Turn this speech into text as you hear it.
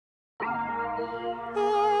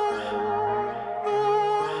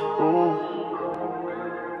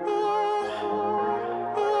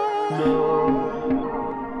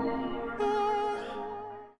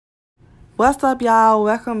What's up, y'all?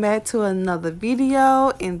 Welcome back to another video.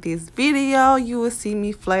 In this video, you will see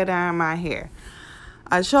me flat iron my hair.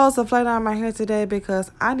 I chose to flat iron my hair today because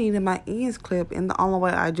I needed my ends clipped, and the only way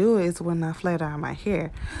I do it is when I flat iron my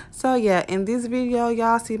hair. So yeah, in this video,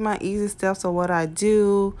 y'all see my easy steps of what I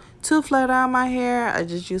do to flat iron my hair. I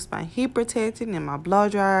just use my heat protectant and my blow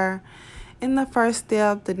dryer. In the first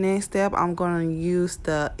step, the next step, I'm going to use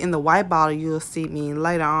in the white bottle you'll see me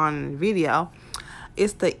later on in the video.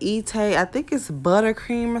 It's the Etay, I think it's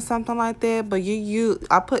buttercream or something like that, but use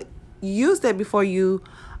that before you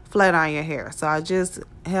flat iron your hair. So I just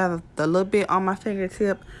have the little bit on my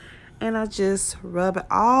fingertip and I just rub it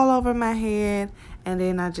all over my head and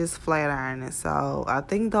then I just flat iron it. So I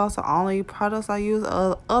think those are the only products I use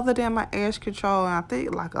other than my edge control, and I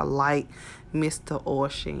think like a light Mr. Oil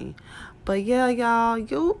Sheen. But yeah, y'all,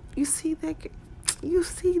 you see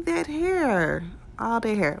that hair, all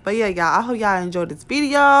that hair. But yeah, y'all, I hope y'all enjoyed this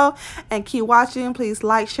video and keep watching. Please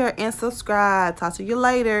like, share, and subscribe. Talk to you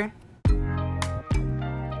later.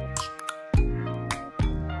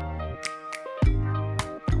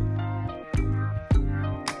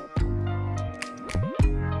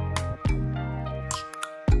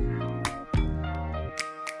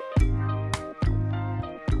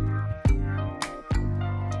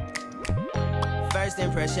 First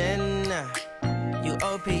impression, you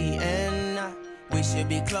OPN. We should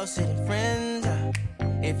be closer than friends.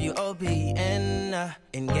 If you OPN,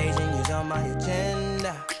 engaging you's on my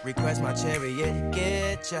agenda. Request my chariot to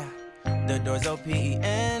get ya. The door's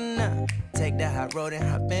OPN. Take the hot road and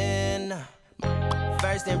hop in.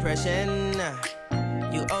 First impression,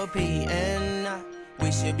 you OPN.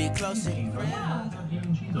 We should be closer than friends.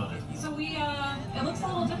 So it looks a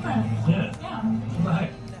little different. Yeah.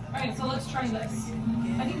 Right. Alright, so let's try this.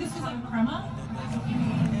 I think this is like crema.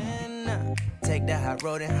 Take the hot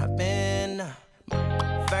road and hop in.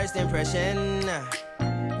 First impression,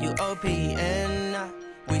 you OPN.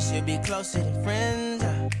 We should be closer than friends.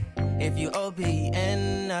 If you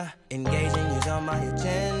OPN, engaging you's on my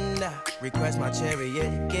agenda. Request my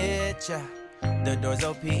chariot to get ya. The door's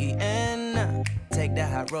OPN. Take the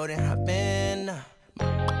hot road and hop in.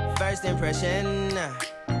 First impression,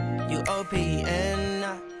 you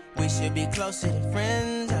OPN. We should be closer than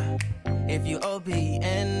friends. If you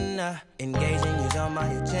OPN, engaging you's on my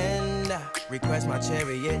agenda. Request my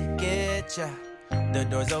chariot to get ya. The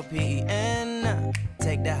door's OPN.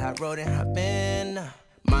 Take the hot road and hop in.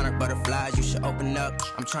 Monarch butterflies, you should open up.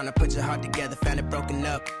 I'm trying to put your heart together, found it broken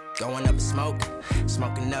up. Going up in smoke,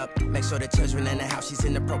 smoking up. Make sure the children in the house, she's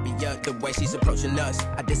inappropriate. The way she's approaching us,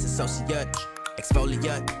 I disassociate.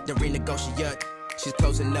 Exfoliate, the renegotiate. She's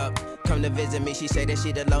closing up, come to visit me. She say that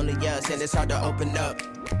she the loneliest and it's hard to open up.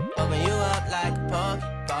 Open you up like a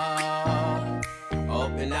Pokeball.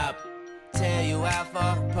 Open up, tear you out for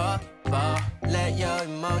a Pokeball. Let your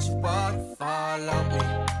emotion waterfall on me.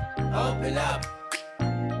 Open up.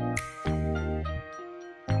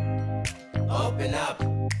 Open up.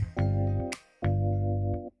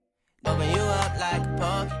 Open you up like a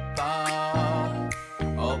Pokeball.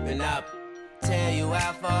 Open up, tear you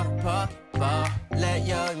out for a Pokeball. Let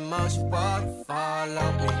your emotion waterfall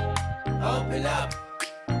on me. Open up.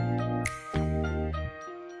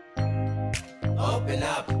 Open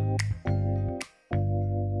up.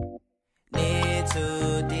 Need to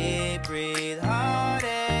deep breathe,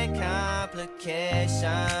 heartache complications.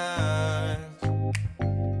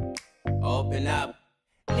 Open up.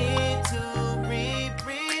 Need to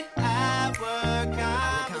reread our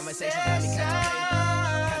conversation. Got me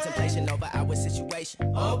contemplation over our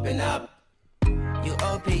situation. Open up. You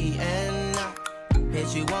OPN.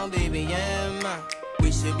 Bitch, you won't BBM.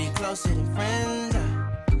 We should be closer than friends.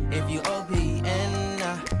 If you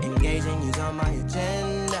OPN, engaging you's on my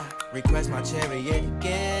agenda. Request my chariot to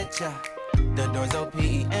get ya. The door's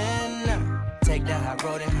OPN. Take the hot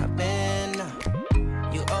road and hop in.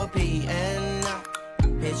 You OPN.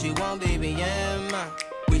 Bitch, you won't BBM.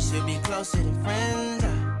 We should be closer than friends.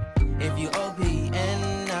 If you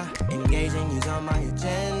OPN, engaging you's on my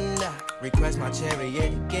agenda. Request my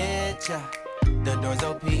chariot to get ya. The door's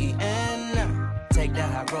OPN. Take the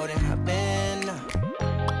hot road and hop in.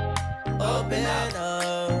 Open up,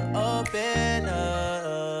 open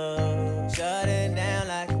up. Shut it down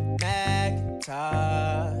like a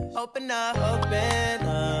Macintosh. Open up, open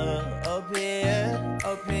up. Open,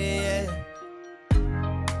 open.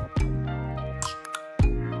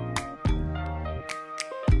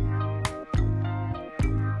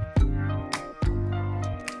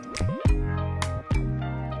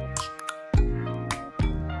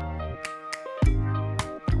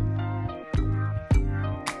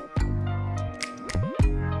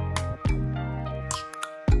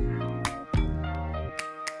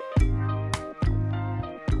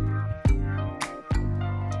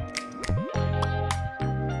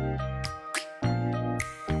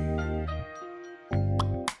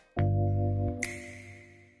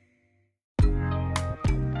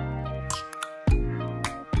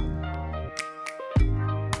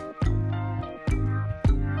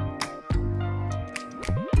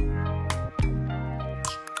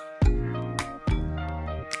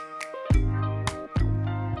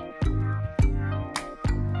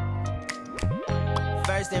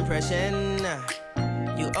 First impression,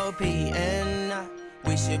 you OPN.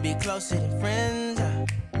 We should be closer than friends.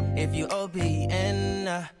 If you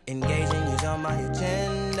OPN, engaging you's on my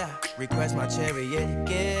agenda. Request my chariot to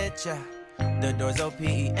get ya. The door's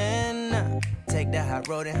OPN. Take that hot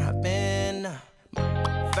road and hop in.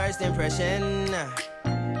 First impression,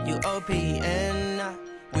 you OPN.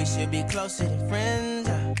 We should be closer than friends.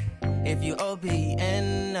 If you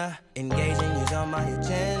OPN, engaging you's on my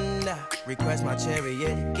agenda. Request my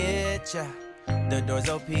chariot to get ya. The door's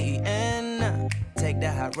OPN. Take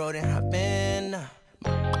that hot road and hop in.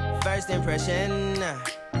 First impression,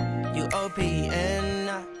 you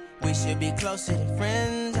OPN. We should be closer than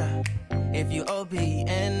friends. If you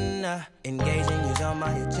OPN, engaging you's on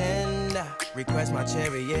my agenda. Request my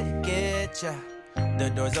chariot to get ya. The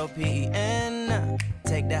door's OPN.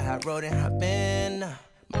 Take that hot road and hop in.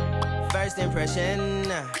 First impression,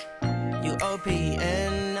 you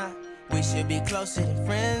OPN. We should be closer than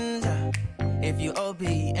friends. If you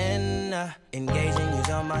OPN, engaging you's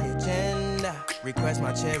on my agenda. Request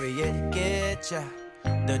my chariot to get ya.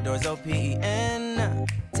 The door's OPN.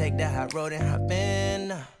 Take that hot road and hop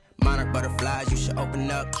in. Monarch butterflies, you should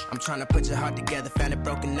open up. I'm trying to put your heart together, found it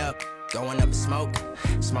broken up. Going up in smoke,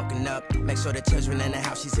 smoking up. Make sure the children in the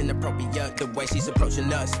house, she's inappropriate. The way she's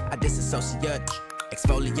approaching us, I disassociate.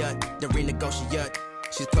 Exfoliate, the renegotiate.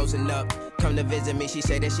 She's closing up, come to visit me. She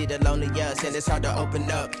say that she the loneliest, and it's hard to open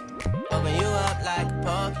up. Open you up like a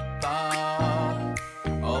Pokeball.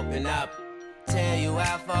 Open up, tear you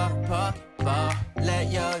out for a Pokeball.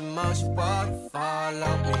 Let your emotions waterfall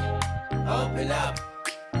on me. Open up.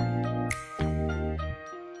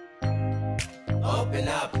 Open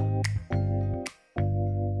up.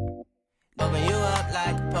 Open you up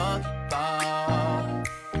like a Pokeball.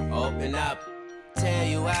 Open up, tear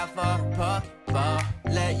you out for a Pokeball.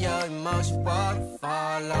 Let your emotions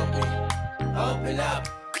waterfall on me. Open up.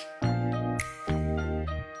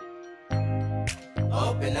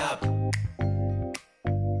 Open up.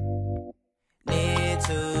 Need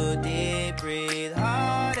to deep breathe,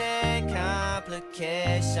 heart and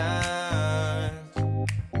complications.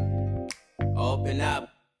 Open up.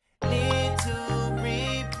 Need to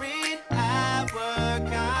reread our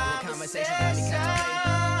conversation. Got me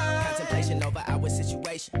contemplation over our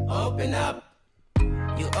situation. Open up.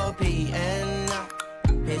 You OPN.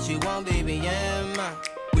 Bitch, you won't BBM.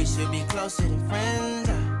 We should be closer than friends.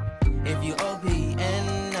 If you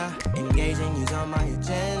OPN, engaging you's on my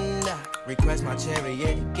agenda. Request my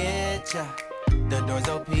chariot to get ya. The door's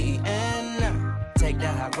OPN. Take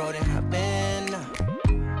that hot road and hop in.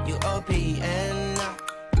 You OPN,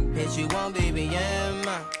 bitch, you won't BBM.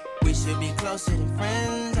 We should be closer than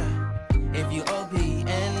friends. If you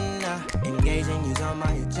OPN, engaging you's on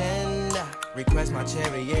my agenda. Request my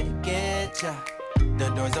chariot to get ya. The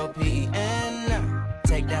door's OPN.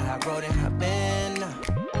 Take that hot road and hop in.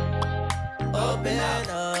 Open up,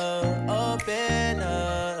 open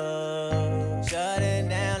up. Shut it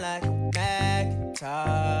down like a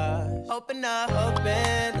Macintosh. Open up,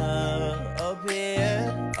 open up.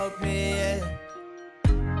 Open, open.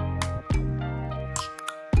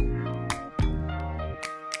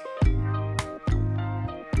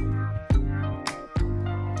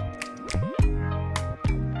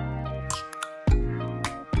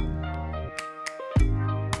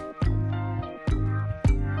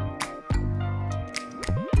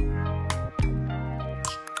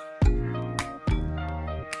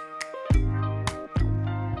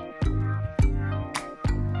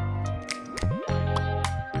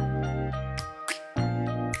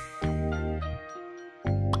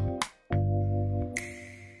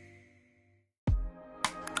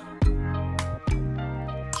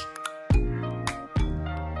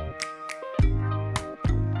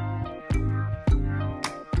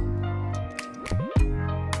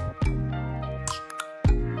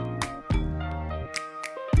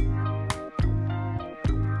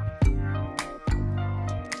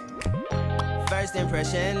 First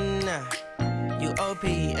impression, you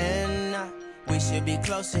OPN. We should be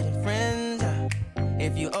closer than friends.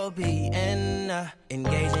 If you OPN,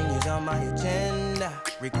 engaging you's on my agenda.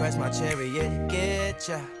 Request my chariot to get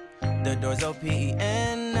ya. The door's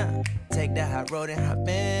OPN. Take that hot road and hop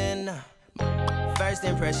in. First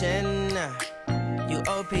impression, you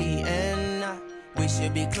OPN. We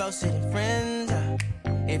should be closer than friends.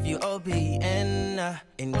 If you OPN,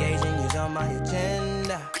 engaging you's on my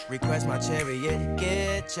agenda. Request my chariot to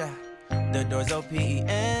get ya. The door's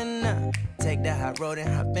OPN. Take that hot road and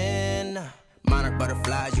hop in. Monarch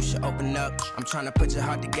butterflies, you should open up. I'm trying to put your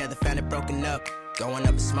heart together, found it broken up. Going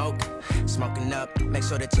up in smoke, smoking up. Make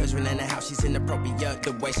sure the children in the house, she's inappropriate.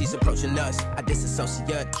 The way she's approaching us, I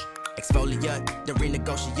disassociate. exfoliate, the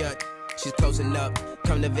renegotiate. She's closing up,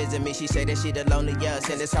 come to visit me, she say that she the loneliest,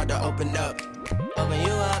 and it's hard to open up. Open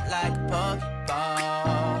you up like a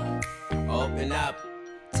Pokeball. Open up,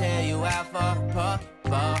 tear you out for a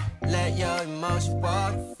Pokeball. Let your emotions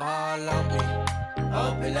waterfall on me.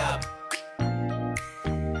 Open up.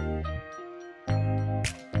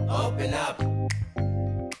 Open up.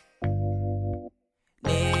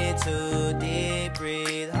 Need to deep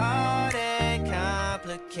breathe, heart and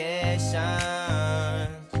complications.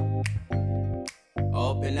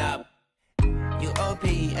 Open up. You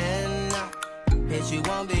OPN, bitch, you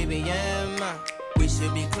won't BBM. We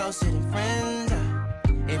should be closer than friends.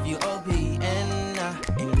 If you OPN,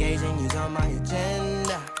 engaging you's on my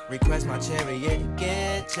agenda. Request my chariot to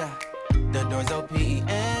get ya. The door's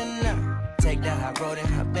OPN. Take that high road and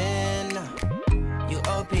hop in. You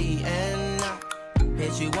OPN,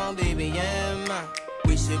 bitch, you won't BBM.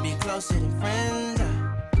 We should be closer than friends.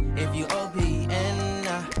 If you OPN,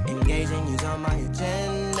 engaging you's on my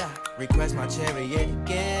agenda. Request my chariot to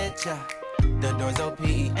get ya. The door's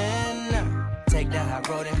OPN. Take that high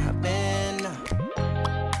road and hop in.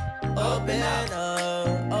 Open up,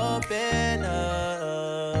 open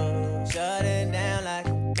up. Shut it down like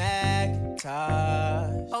a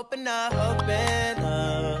Macintosh. Open up, open,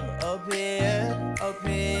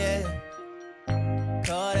 open.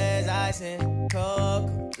 Cold as ice and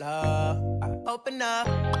Coca-Cola. Open up,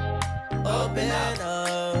 open up,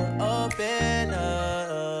 open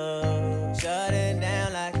up. Shut it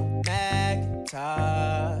down like a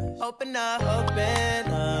Macintosh. Open up,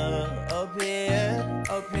 open,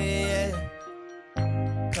 open.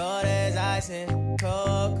 Cold as ice and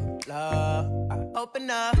Coca-Cola. Open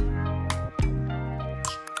up.